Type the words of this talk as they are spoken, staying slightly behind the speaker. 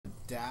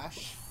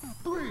Dash.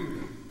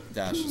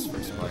 Dash is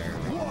first player.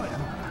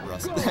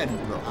 Rust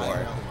and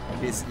Roar.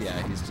 He's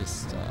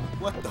just.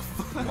 What the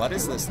fuck? What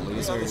is this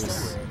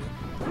losers?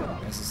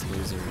 What is this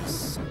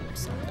losers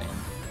something?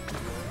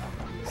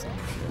 Some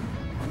shit.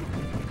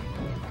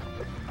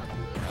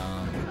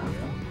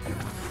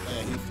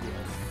 Yeah, he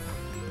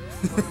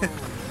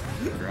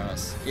flew.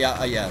 Gross.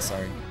 Yeah. Yeah.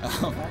 Sorry.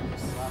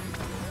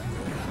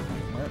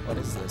 What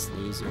is this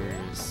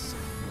losers?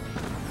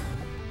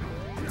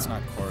 It's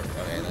not court.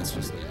 Okay, that's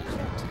just losers.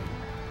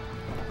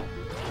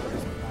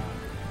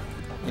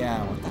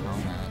 Yeah, what the hell,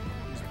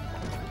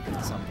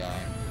 man? Some guy.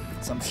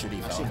 Some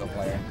shitty Falco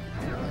player.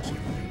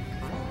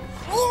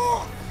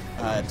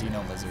 Do you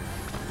know Lizard?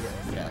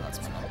 Yeah, that's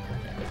my number.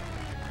 Yeah.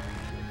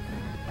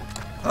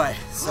 Alright,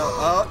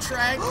 so,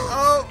 Trank! He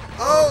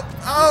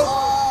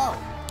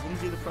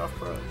didn't do the Prof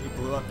Pro. He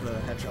blew up the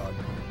hedgehog. He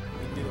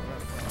didn't do the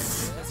Prof Pro.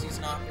 Unless he's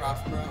not Prof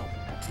Pro.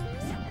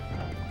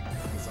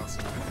 He's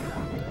also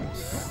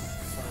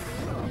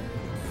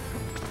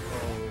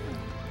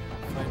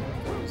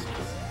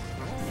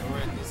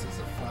This is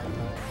a $5.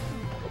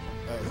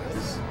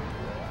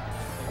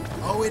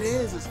 Oh, it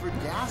is. It's for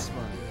gas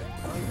money.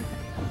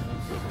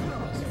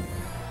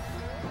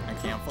 I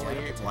can't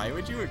believe. Why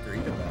would you agree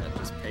to that?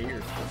 Just pay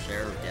your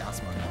share of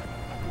gas money.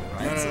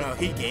 Ryan said- No.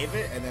 He gave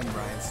it, and then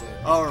Ryan said.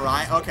 Oh,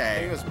 Ryan. I think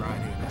Okay. it was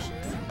Ryan who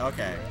initiated it.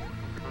 Okay.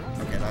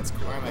 Okay, that's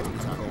cool. Why am I I'm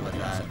talking cool with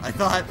about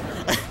that.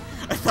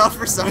 I thought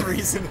for some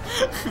reason. Do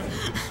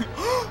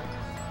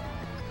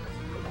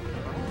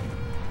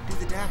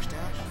the dash.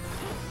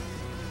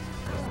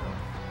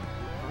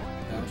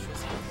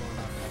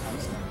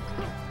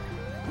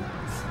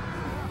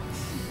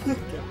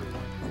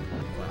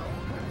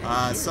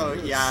 So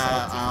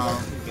yeah,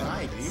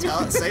 Guy,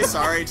 dude. say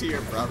sorry to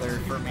your brother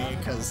for me,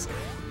 because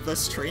the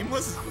stream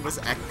was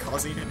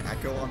causing an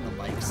echo on the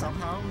mic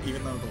somehow,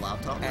 even though the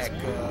laptop was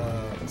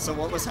muted. So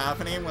what was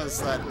happening was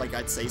that, like,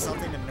 I'd say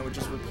something and it would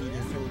just repeat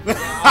it.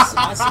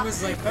 Austin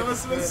was like, That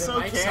must have been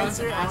so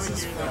cancer. I want to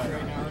hear that.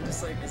 right now. I'm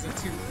just like, is it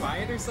too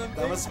quiet or something?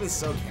 That must have been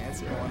so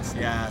cancer. I want to see.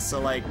 Yeah, so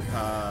like,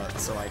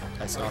 so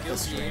I stopped the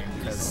stream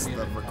because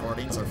the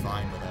recordings are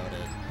fine without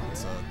it.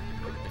 So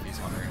if he's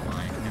wondering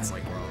why, it's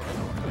like, well, I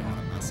don't really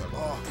want to mess up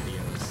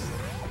videos.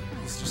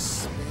 He's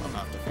just spinning. I'll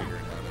have to figure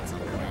it out at some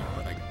point,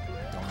 but I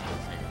don't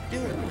think Do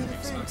it. Do the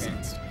makes no thing.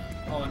 sense to me.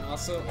 Oh, and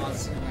also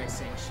Austin like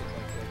saying shit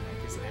like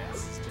his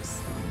ass is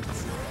just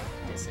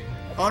dissing.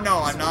 Oh no,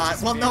 I'm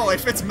not. Well, no,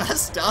 if it's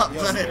messed up,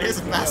 then it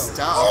is messed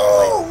up.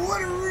 Oh,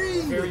 what a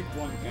read! Very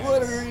blunt guys.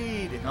 What a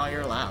read! No,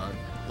 you're allowed.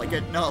 Like,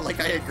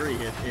 I agree.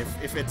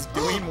 If it's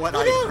doing what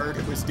I heard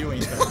it was doing,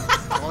 then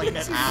calling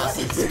it ass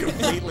is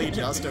completely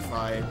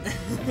justified.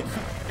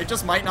 It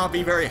just might not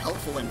be very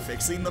helpful in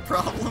fixing the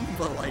problem,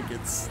 but like,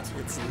 it's a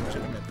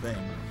legitimate thing.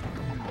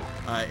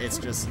 It's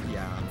just,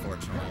 yeah,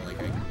 unfortunately, like,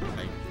 I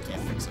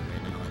can't fix it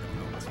right now. I don't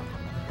know what's wrong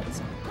with it.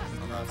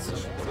 So,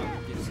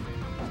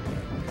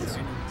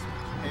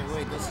 Hey,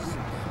 wait,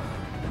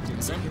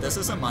 this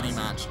is a money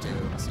match too.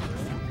 So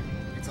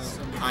it's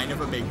kind of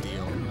a big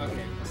deal.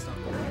 Okay, let's stop.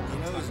 you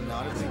know who's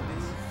not a big deal?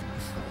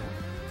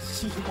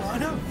 You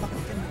wanna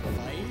fucking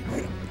fight?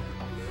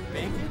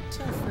 Make it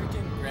to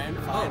freaking grand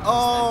finals.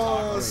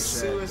 Oh, shit.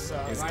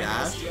 suicide. Is Ryan,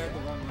 Dash? you had the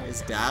wrong way.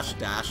 Is Dash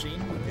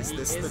dashing? Is He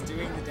this is the?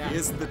 doing the dash. He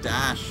is the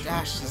dash.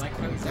 Dash is Like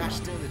how he's Dash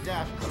doing the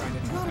dash.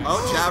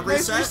 Oh, jab Nice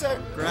reset. reset.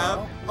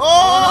 Grab.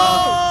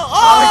 Oh!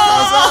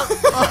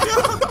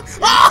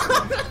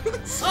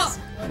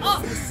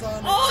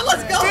 Oh,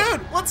 let's go!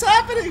 Dude, what's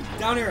happening?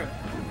 Down here.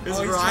 Is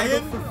Oh, he's trying to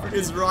Ryan? go for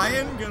Is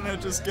Ryan gonna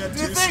just get Do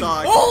too the thing.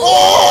 stock?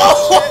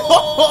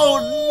 Oh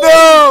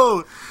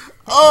no!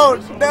 Oh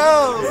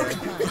no!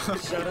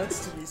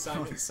 Shoutouts to me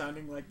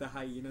sounding like the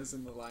hyenas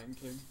in The Lion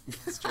King.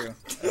 It's true.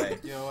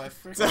 Right. Yo, I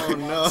freaking Oh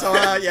no! So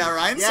yeah,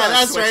 Ryan. Yeah,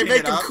 that's right. switching Make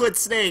it him up. quit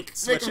Snake. Make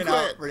Switch him it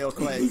up quit. real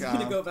quick. He's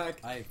gonna go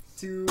back I.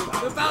 to the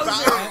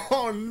Bowser.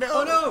 Oh no!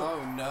 Oh no!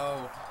 Oh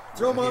no.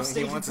 Throw him off He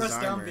stage and wants his press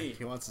down armor. B.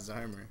 He wants his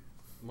armor.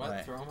 What?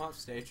 Right. Throw him off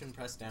stage and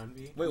press down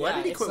B? Wait, why Yeah,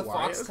 did he it's quit the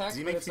Fox Wario? tech, Did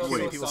he but make it's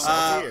also people a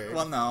salty? Or?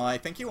 Well, no, I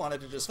think he wanted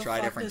to just The try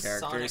fuck different does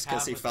characters Sonic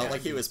because he have felt with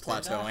like he was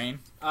characters? Say that?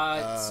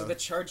 plateauing. So the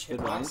charge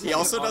hitbox. He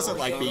also doesn't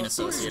like being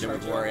associated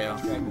with Wario,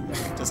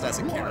 just as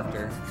a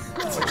character,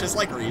 which is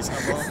like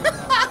reasonable.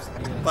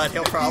 But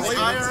he'll probably.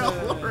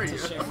 Oh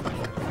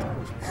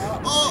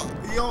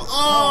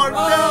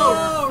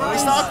no! Can we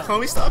stop? Can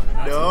we stop?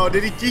 No,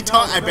 did he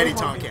talk? I bet he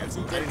talk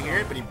canceled. I didn't hear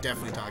it, but he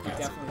definitely talk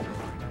canceled. Definitely.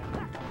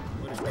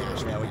 What is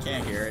Dash? Yeah, we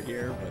can't hear it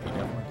here, but he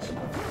definitely.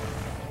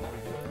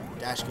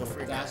 Dash go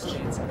for Dash Dash.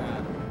 chance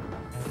bad.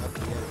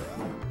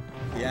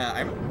 Yeah,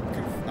 I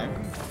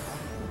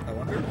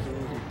wonder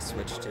who he'd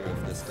switch to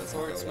if this doesn't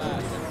Forward go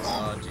smash.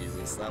 well. Oh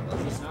Jesus, that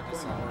was. He's not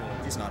going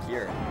Wario. He's not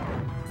here.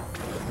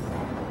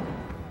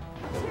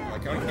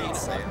 Like how he can't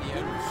say it.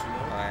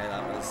 Alright,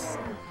 that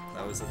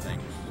was the thing.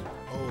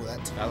 Oh,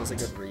 That was a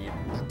good read.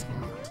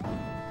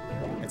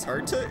 It's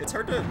hard to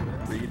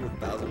read with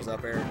Bowser's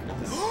up air.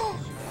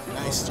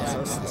 Nice job. So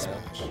Nice slow.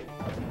 smash.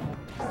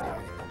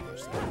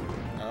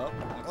 Oh.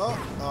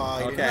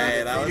 Oh,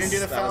 Okay, that he didn't do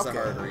the was a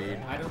Falco. hard read.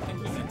 I don't think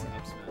he meant to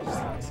up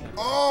smash.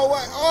 Oh,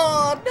 what?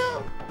 Oh,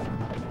 no!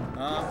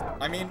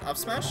 I mean, up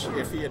smash,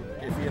 if he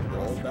had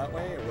rolled that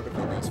way, it would have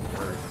at least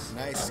worked.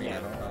 Nice. I mean, I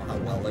don't know how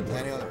well it would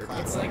Anyway, have worked. It's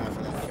Classic. like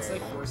After that it's fair.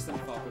 like worse than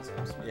Falco's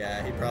up smash.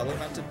 Yeah, he probably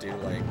meant to do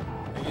like.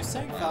 Are you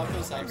saying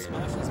Falco's up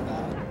smash is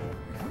bad?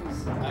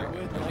 I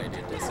would like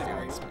to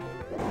disagree.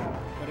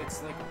 But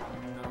it's like no,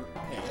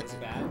 okay, it's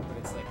bad, but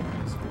it's like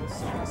useful.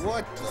 So it's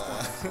What like, the?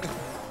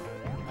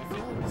 I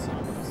feel like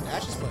Sonic's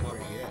Dash is playing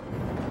pretty good.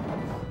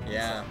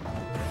 Yeah. I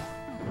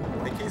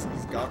think he's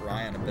got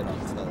Ryan a bit on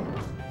tilt.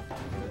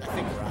 I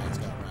think Ryan's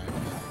got Ryan.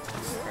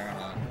 Fair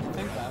enough. I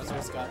think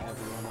Bowser's got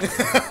everyone.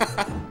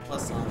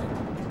 Plus Sonic.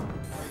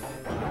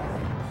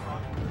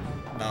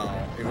 No,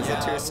 it was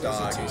Yeah, a it was a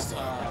two-stock.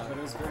 two-stock. but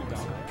it was very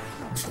dominant.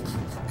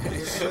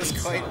 It was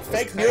quite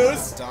Fake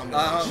news!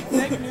 dominant.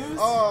 Fake news?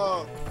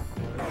 Oh,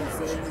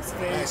 It's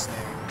fake. nice name.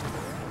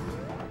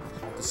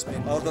 The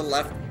spin. Oh, the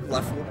left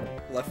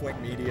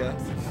wing media.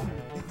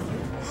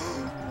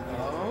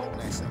 Oh,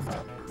 Nice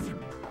left. he's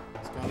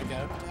gonna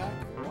get up attack.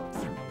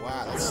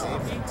 Wow, that's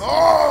safe.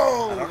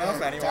 Oh! I don't know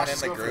if anyone Dash in is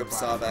the going for group the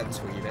saw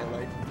platform. that tweet. I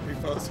like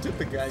reposted.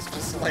 The guy's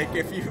just like,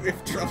 if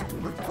Trump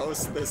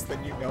reposts this,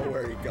 then you know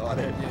where he got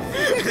it.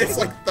 It's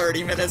like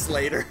 30 minutes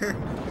later.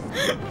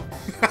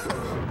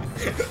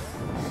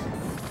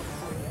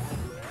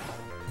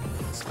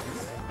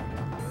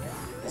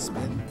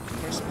 Spin.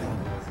 More spin.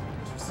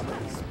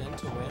 Spin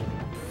to win.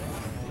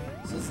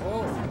 This is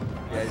Oh,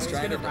 Yeah, he's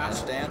trying to gonna dash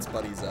rattle. dance,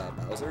 but he's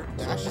Bowser.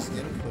 Dash is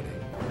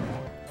inputting.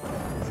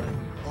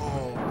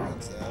 Oh,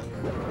 what's that?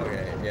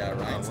 Okay, yeah,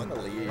 Ryan's in the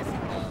lead,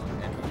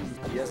 and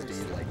he has D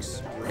like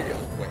real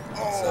quick.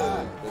 Oh.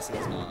 So this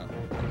is not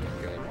looking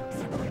good.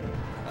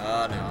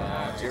 Oh no,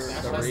 Dash the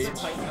has to reach.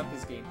 tighten up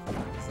his game.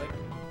 It's like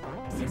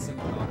missing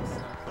a lot of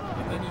stuff.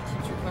 And then he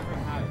keeps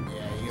recovering high.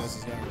 Yeah, he goes,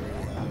 he's going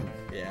really high.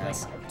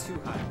 Yes. Like, too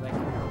high. Like,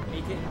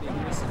 make it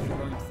ambiguous if you're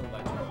going to the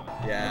ledge or not.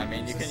 Yeah, I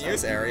mean you can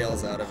use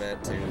aerials out of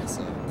it too.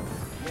 So,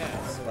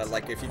 Yeah, so but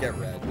like if you get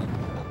red. Then...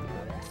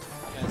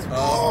 Guys,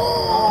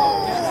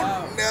 Oh. get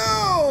out.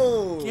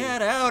 No!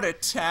 Get out of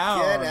town!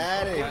 Get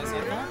out of Guys, I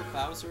here. thought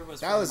Bowser was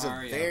That from was a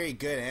Mario. very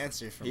good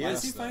answer from He Why us.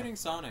 is he though. fighting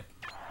Sonic?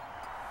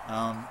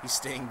 He's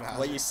staying Bowser.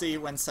 Well, you see,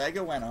 when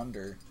Sega went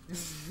under,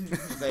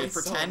 they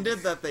pretended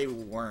that they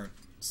weren't,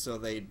 so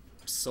they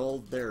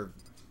sold their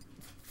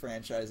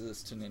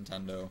franchises to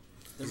Nintendo.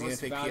 Is he gonna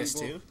pick PS2? He's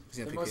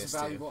gonna The pick most PS2.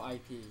 valuable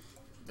IP.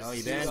 Oh,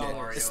 you $2. banned it.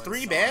 Mario It's and 3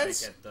 Sonic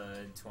bans? At the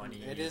 20,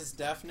 It is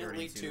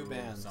definitely 32 2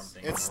 bans.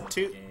 Something It's Olympic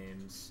 2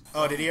 games.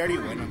 Oh, did he already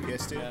win on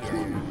PS2? Yeah.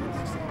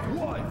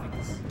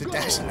 Did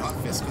Dash not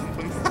fist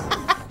bump him?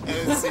 I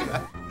didn't see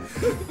that.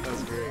 That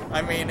was great.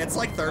 I mean, it's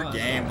like third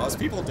game. Most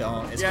people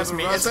don't. It's Yeah, just but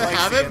me. Russ It's a likes to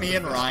habit get me the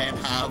and fist Ryan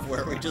have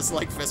where we just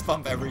like fist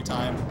bump every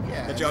time.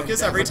 Yeah, The and joke then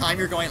is every Devin- time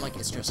you're going like,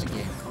 it's just a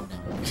game. Calm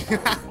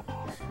down.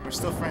 We're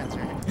still friends,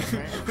 right? Please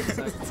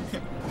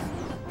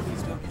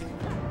don't hit.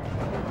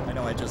 I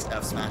know I just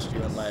F smashed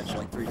you at ledge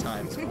like 3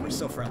 times, but we're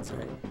still friends,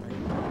 right?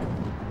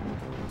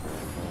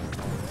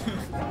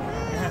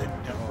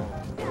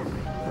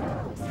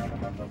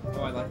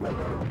 Oh, I like that.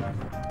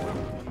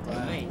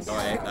 Nice. Oh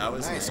wait, that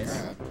was Nice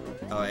nice. grab.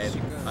 Oh wait,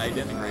 I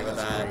didn't agree with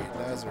that.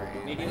 That was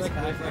great. Maybe like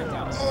live right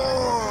down.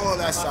 Oh,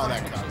 I saw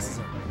that coming.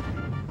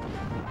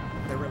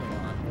 They're really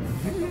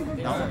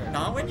not.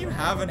 Not when you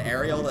have an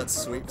aerial that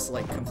sweeps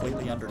like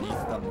completely underneath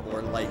them,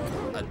 or like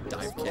a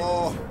dive kick.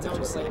 Oh, No,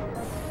 just like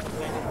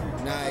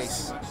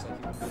nice.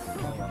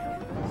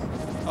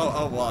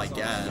 Oh, well, I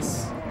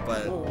guess,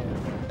 but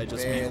I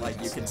just Man, mean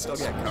like you can still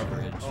get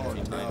coverage Oh, if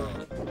you time no.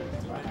 it.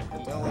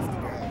 Don't lift the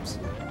grabs.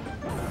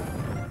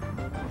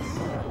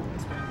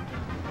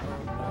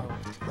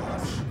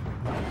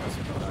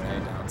 Okay,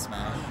 down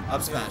smash,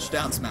 up smash,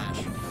 down smash.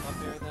 Up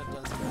there that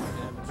does more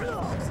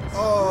damage.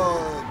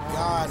 Oh,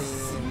 got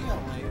See him. ya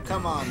later.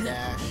 Come on,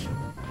 Dash.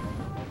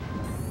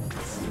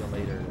 See you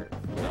later.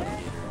 Get,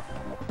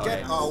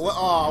 Okay. oh, What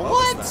what?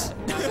 was that?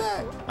 What was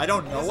that? I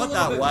don't know There's what a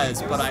little that bit- was,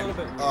 there but was a I'm.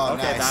 little bit- Oh,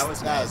 Okay, nice. that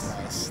was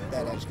nice.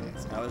 That edge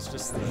cancel. That was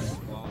just the.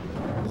 Wow.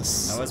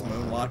 That was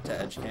moonwalk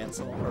to edge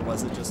cancel, or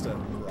was it just a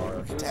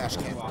roar? Dash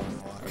can't Wow.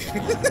 walk.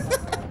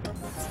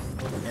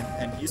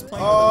 And he's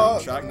playing Oh,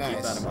 with a nunchuck. Keep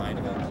nice. that in mind.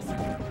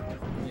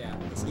 Yeah.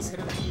 This He is-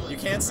 could've- You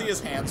can't see his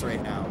hands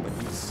right now, but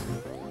he's.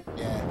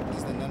 Yeah,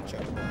 he's the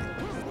nunchuck boy.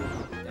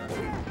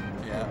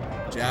 Yeah.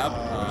 Jab. Oh,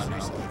 No. I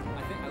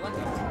think I like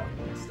that.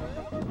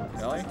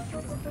 Really?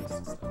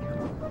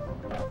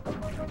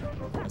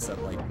 I said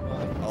like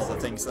all the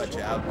things that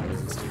jab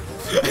uses to.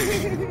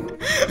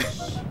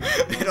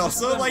 It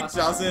also like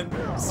doesn't.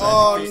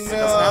 Oh, it doesn't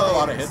have a no.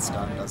 lot of hit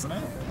stun, doesn't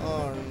it?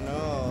 Oh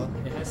no.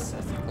 It has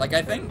set. Like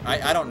I think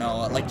I don't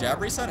know. Like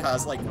jab reset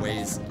has like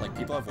ways. Like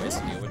people have ways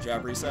to deal with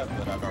jab reset,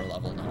 but at our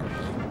level not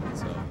really.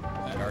 So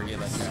I'd argue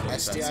that jab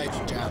reset. STI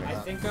jab. I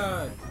think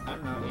I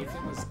don't know.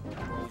 Ethan was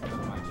rolling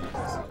with my jab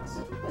sets.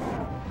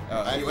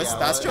 Oh, he was.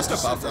 That's just a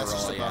buffer that's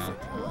just roll, a yeah. buffer.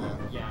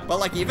 Yeah. But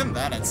like even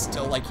then, it's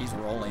still like he's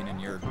rolling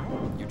and you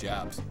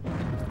jabs.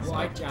 Well,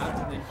 I jabbed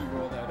and then he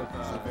rolled out of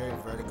It's a very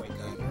vertical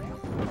game.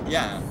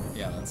 Yeah,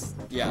 that's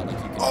like you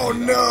can. Oh do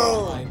that.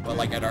 no! But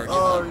like at RG,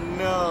 Oh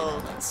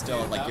no! it's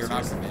still like you're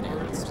not committing.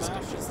 It's just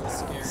the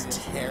scariest.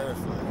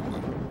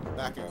 Terrifying.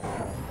 Back up.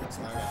 It's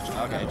not dash.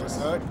 Okay, just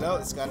no,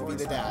 it's gotta be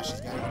the dash.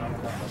 It's gotta be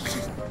the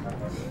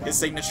dash. his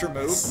signature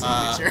move.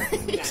 Signature.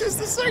 It's just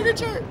the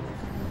signature.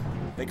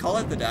 They call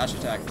it the dash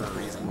attack for a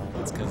reason.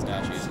 It's because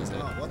Dash uses it.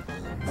 Oh, what?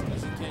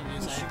 Because you can't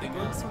use anything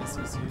else because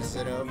he's using Is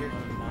it over? You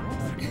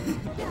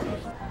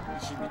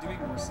should be doing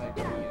more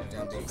psycho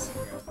Down base.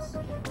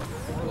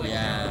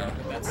 Yeah.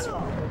 But that's super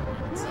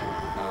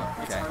hard.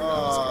 Okay.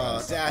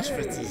 Oh, Dash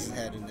puts his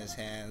head in his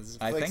hands.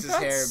 I Flicks think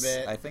his hair a that's.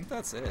 bit. I think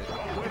that's it.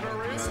 No,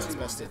 it's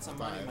best It's at a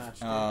money 5. match.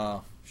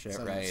 Oh shit!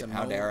 Some- Right. some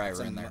How dare I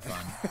some- ruin their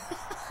fun?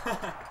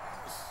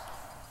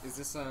 Is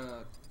this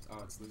oh,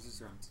 it's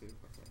losers round 2. Okay.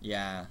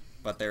 Yeah,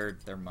 but they're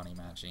money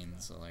matching,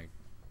 so like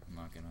I'm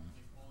not gonna.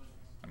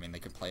 I mean, they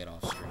could play it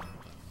off stream.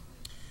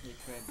 But You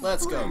could.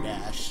 Let's go,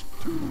 Dash.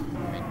 I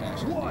mean, Dash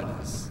can do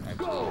this. I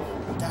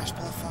believe. Dash,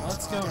 pull a fox.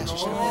 Let's go, Dash, you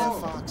should Noel. have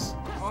pulled a fox.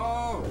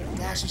 Oh!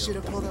 Dash, you should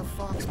have pulled a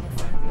fox, my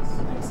friend.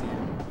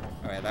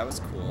 Alright, that was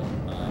cool.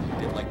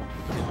 Did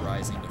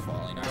rising to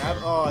falling. Grab.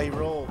 Oh, he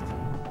rolled.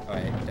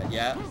 Alright,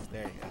 yeah.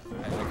 There you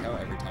I like how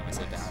every time I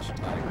said dash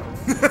attack.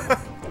 go.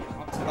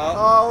 Oh,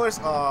 Oh, where's.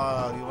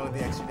 Oh, you wanted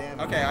the extra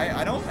damage. okay,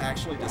 I don't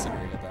actually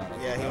disagree with that. I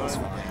Yeah, think he that was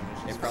wanted fine.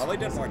 damage. It probably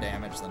did more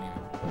damage than you.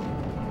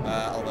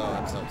 Although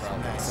I'm still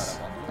probably Nice.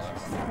 set up on the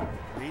platform.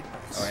 Read.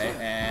 Okay,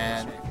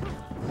 and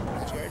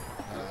That's good.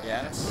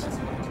 yes.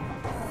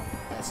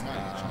 That's not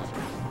much.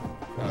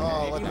 Okay.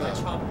 Oh, what Maybe like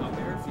the. chop up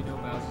there if you know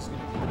Bowser's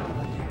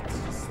gonna be it's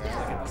just like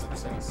at this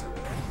percent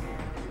circle.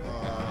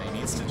 He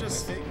needs to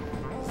just.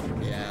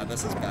 Yeah,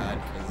 this is bad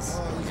because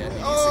Oh, he needs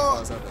to oh.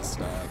 close out the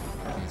stack.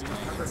 He's trying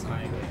to Remember get some.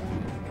 tying it.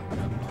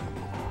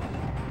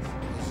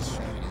 He's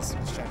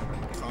trying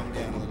to calm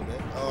down a little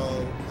bit.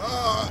 Oh,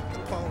 the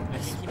opponent. I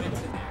think he meant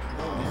to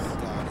Oh,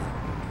 God.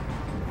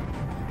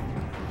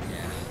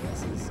 Yeah,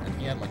 this is, and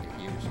he had like a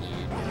huge lead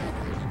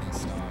in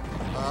his stock.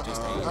 And he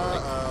just ate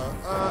like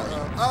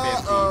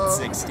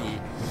 50,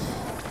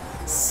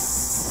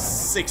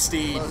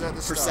 60, Well, is that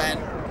the 60%.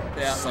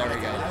 Yeah, there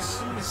we go.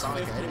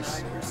 Sonic items.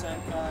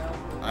 59%, Kyle.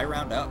 I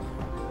round up.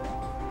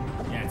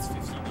 Yeah, it's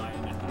 59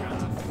 and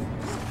rounds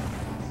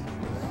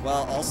of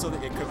Well, also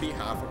it could be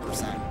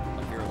 0.5%.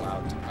 Like you're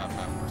allowed to have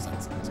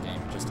 0.5% in this game.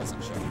 It just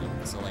doesn't show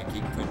it. So like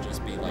he could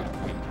just be like,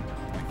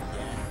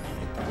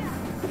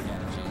 yeah,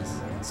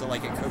 jeez. So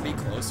like it could be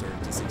closer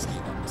to 60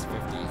 than just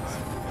 50.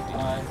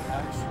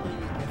 Actually,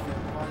 if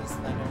it was,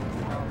 then it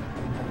would probably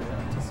be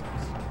up to 6.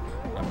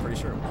 I'm pretty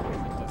sure.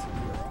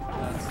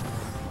 That's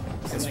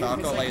Because like,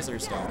 Falco it's like-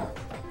 lasers don't.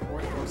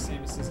 or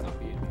Samus's not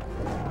being.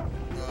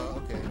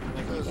 Oh, okay.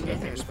 Like you can get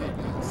hit with it.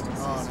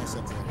 Oh, nice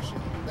up there.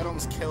 Shit. That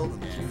almost killed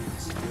him. Yeah.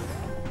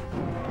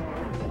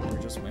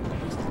 We're just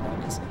windows,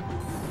 obviously.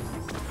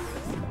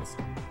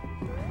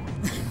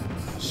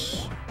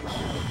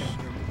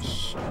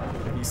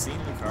 You seen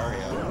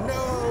Lucario?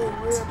 No,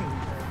 rip.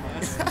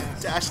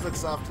 Dash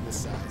looks off to the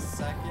side.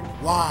 second.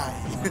 Why?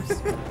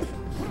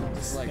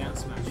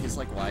 He's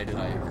like, why did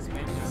I ever do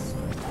this?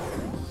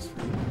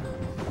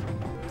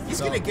 He's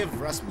So- gonna give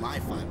Russ my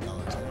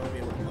 $5. I don't be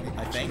able to money.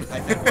 I think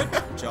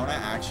what Jonah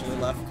actually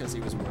left because he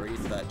was worried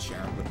that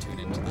Sharon would tune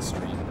into the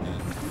stream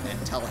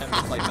and tell him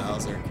to play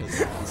Bowser because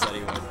he said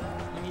he would.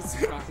 He needs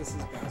to practice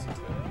his Bowser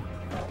time.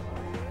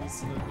 He's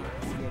to look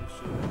good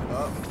shit.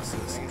 Oh, this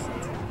is.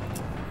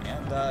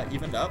 And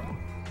evened up.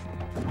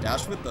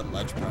 Dash with the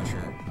ledge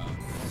pressure.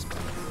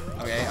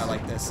 Okay, I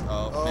like this.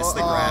 Oh, missed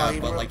the he grab,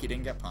 but broke- like he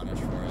didn't get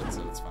punished for it,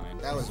 so it's fine.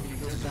 That was.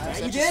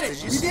 You did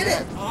it! You did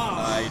it!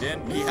 He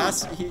didn't.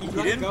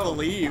 He didn't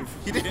believe.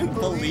 He didn't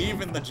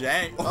believe in the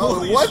jank. Oh,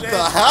 Holy what shit.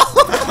 the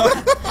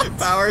hell?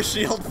 Power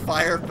shield,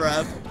 fire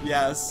breath.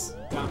 Yes.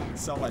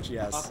 So much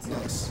yes.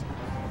 Nice.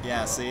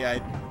 Yeah. See, I.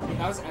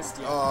 That was SDI. It's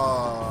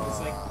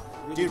Oh. like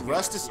really Dude, good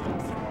Rust is.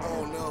 SDI.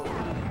 Oh no.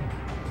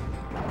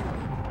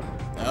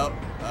 Oh.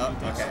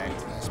 Okay.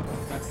 Nice, bro.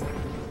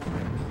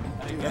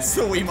 That's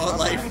the Wiimote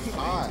life.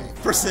 Hi.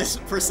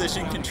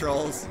 Precision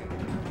controls.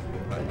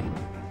 But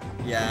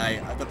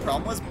yeah, the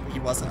problem was he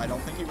wasn't. I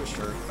don't think he was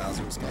sure if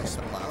Bowser was going to hit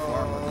the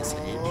platform or the stage.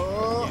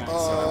 Oh, Yeah, so it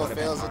oh, would've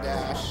been fails a hard.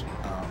 dash.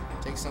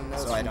 Take some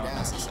notes So from I don't Dash.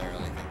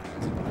 necessarily think that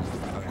was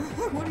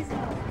a good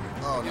idea.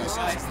 Oh, nice.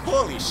 Guys,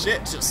 Holy shit!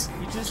 Just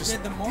you just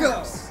did the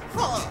Morse.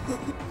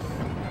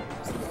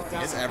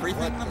 is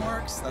everything the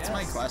marks? That's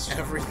my question.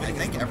 Everything I is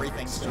think the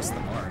everything's just the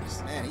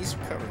marks. Man, he's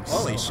recovering.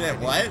 Holy so shit!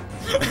 hard. What?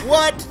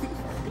 What?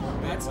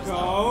 Let's go.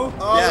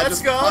 Oh, Yeah, let's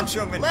just go. punch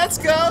him and- Let's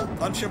go.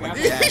 Punch him with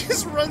He that.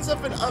 just runs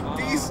up and up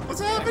these. What's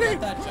happening?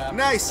 that jab.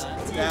 Nice.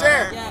 Yeah.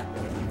 There.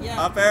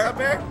 Yeah. Up air. Up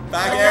there.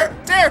 Back air.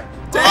 There.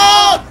 There.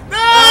 Oh no!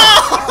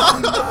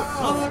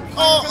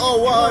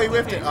 Oh, wow, he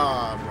whipped it.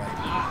 Oh, right.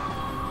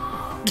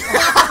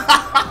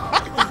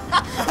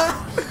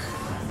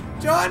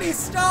 Johnny,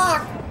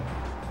 stop!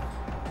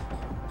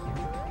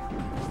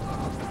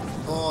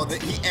 Oh,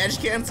 he edge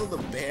canceled the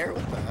bear.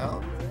 What the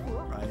hell?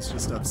 Ryan's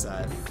just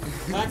upset.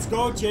 Let's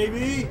go,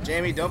 JB.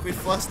 Jamie, don't be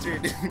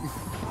flustered.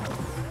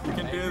 You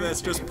can do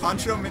this. Just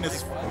punch him in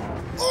his.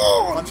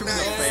 Oh, Punch him in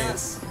the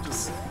nice. face.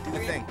 Just Do the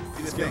thing. Do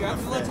the Just thing. give him Grab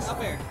the left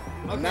up air.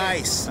 Okay.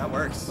 Nice. that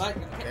works. Like,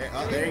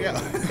 There you go.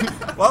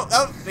 Well,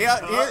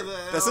 yeah, here,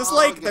 this is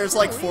like, okay. there's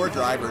like 4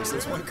 drivers,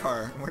 there's 1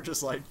 car, and we're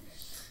just like,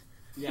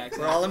 yeah, exactly.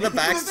 we're all in the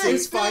back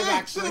There's seat. 5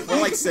 actually. We're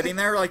like sitting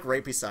there, like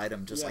right beside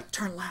him, just Yeah. like,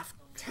 turn left.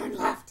 Turn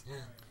left.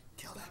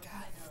 Kill that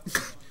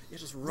guy. You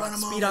just Run him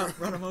speed over. up,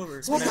 run him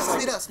over. Speed And it's up,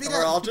 like- speed up, speed and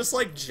we're up. all just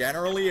like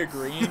generally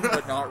agreeing,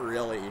 but not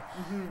really.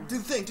 Do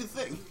the thing. Do the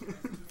thing.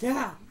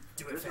 Yeah.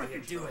 Do it,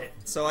 Fagan, do it.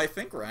 So I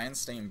think Ryan's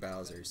staying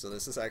Bowser, so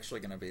this is actually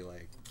gonna be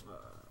like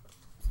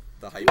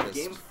the hypest.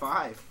 Game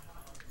 5.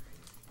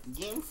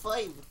 Game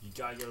 5. You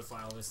gotta go to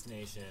Final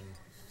Destination.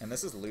 And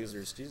this is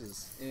losers,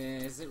 Jesus.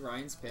 Is it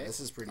Ryan's pick? This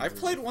is pretty. I've good.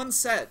 played 1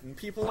 set, and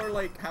people are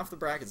like, half the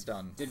bracket's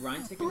done. Did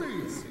Ryan take a look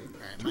at this too?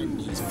 Alright, my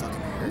knees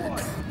fucking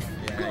hurt.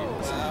 Yeah,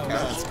 Wow,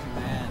 God.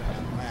 man.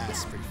 My ass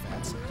is pretty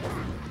fat. So.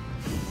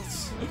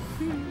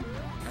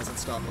 Hasn't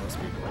stopped most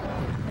people.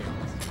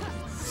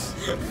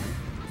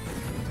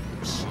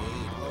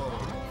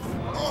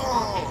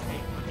 Oh!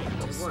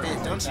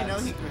 Hey, don't you know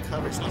he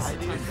recovers high,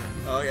 dude?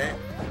 Okay.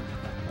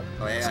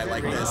 Oh yeah, I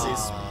like this.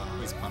 Aw.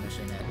 He's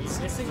punishing it. He's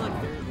missing like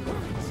very little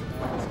things.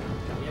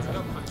 He hasn't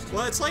got punched.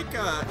 Well, it's like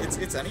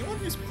it's anyone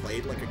who's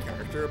played like a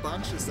character a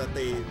bunch is that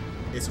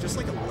it's just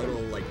like a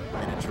little like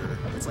miniature.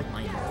 It's like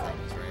minor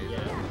things, right?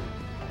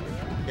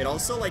 Yeah. It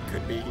also like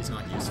could be he's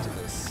not used to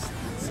this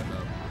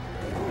setup.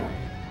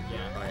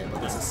 Yeah. Alright,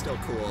 but this is still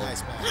cool.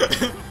 Nice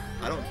back.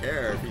 I don't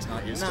care if he's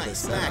not used to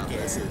this Nice back setup.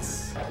 air. This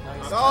is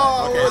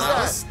Oh, okay. what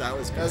That was was that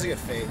was That was a good.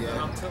 good fade,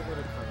 yeah. Up tilt would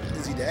have covered.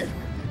 Is he dead?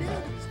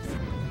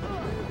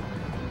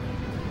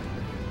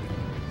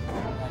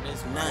 That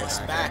is Nice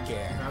back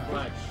air. Grab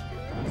ledge.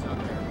 He's not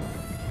there.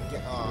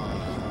 Get,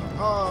 oh.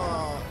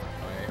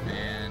 Alright,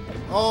 and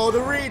Oh, the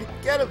read.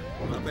 Get him.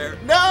 up there.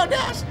 No,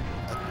 Dash.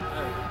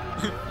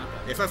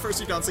 If at first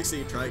you don't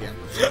succeed, try again.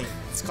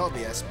 It's called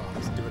the S bomb.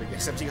 Do it again.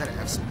 Except you got an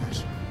F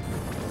smash.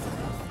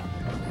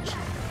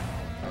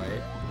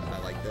 Alright, I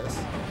like this.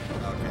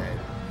 Okay.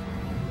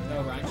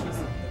 No, Ryan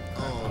chooses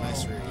Oh,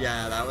 nice read.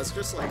 Yeah, that was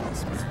just like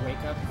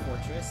Wake Up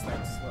Fortress.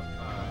 That's what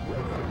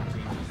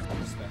Jamie's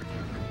respect.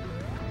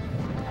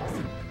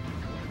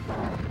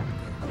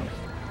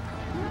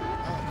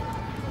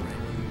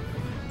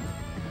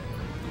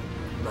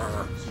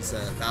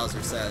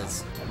 Bowser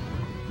says.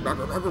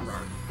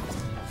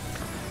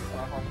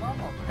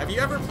 Have you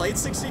ever played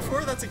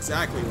 64? That's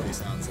exactly what he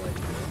sounds like.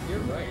 You're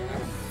right.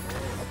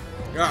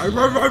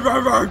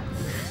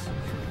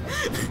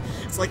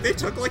 It's like they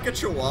took like a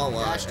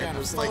chihuahua Dash and down.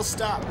 just Full like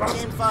stop.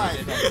 Game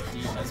 5. they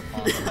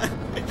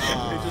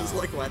just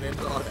like went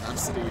into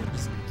Audacity and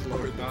just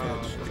lowered the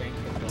pitch Thank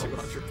you.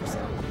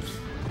 200%.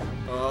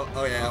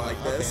 Oh yeah, I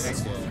like this. Okay,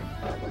 that's good.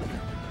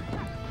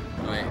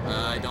 Wait,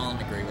 I don't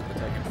agree with the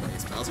Tekken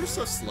plays. Bowser's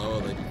so slow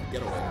that you can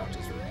get away, which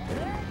is really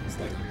good. It's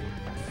like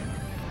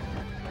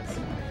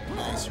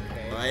Nice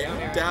read.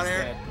 Right, down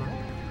air.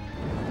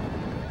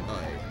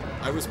 Oh,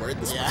 I was worried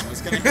this Yeah. one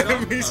was gonna hit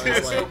him. Me I was too.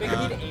 so like, big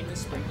need to aim the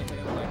spring to hit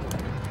him like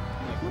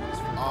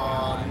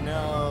Oh,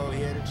 no.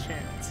 He had a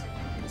chance.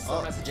 still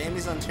Oh, has a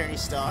Jamie's on tourney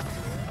stock.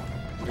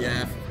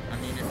 yeah, I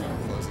mean, if he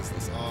closes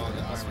this Oh, up,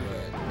 the that's armor.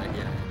 good. But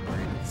yeah,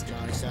 it's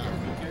Johnny, stop.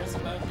 Who cares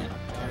about him?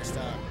 Johnny,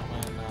 stop.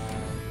 When,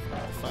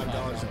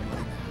 $5 in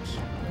money match.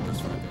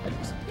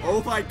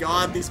 Oh my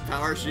god, these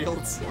power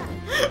shields. I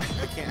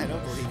can't. I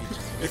don't believe you.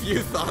 If you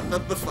thought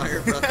that the fire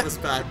breath was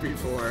bad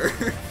before.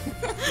 if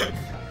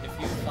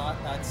you thought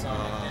that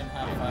Sonic didn't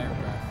have fire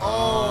breath.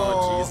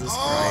 Oh, Jesus oh.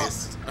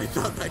 Christ. I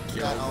thought that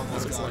killed That him. I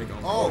almost was got like, him.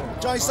 oh. Oh,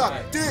 Johnny, stop.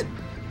 Okay. Do it.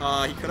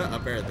 He could have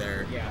up aired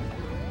there. Yeah.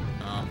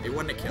 It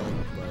wouldn't have killed,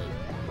 but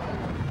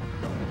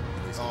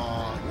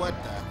Oh, what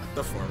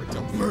the forward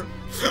tilt. the?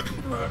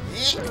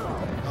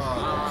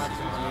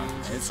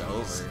 Oh, It's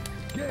over.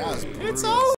 that was It's brutal. over.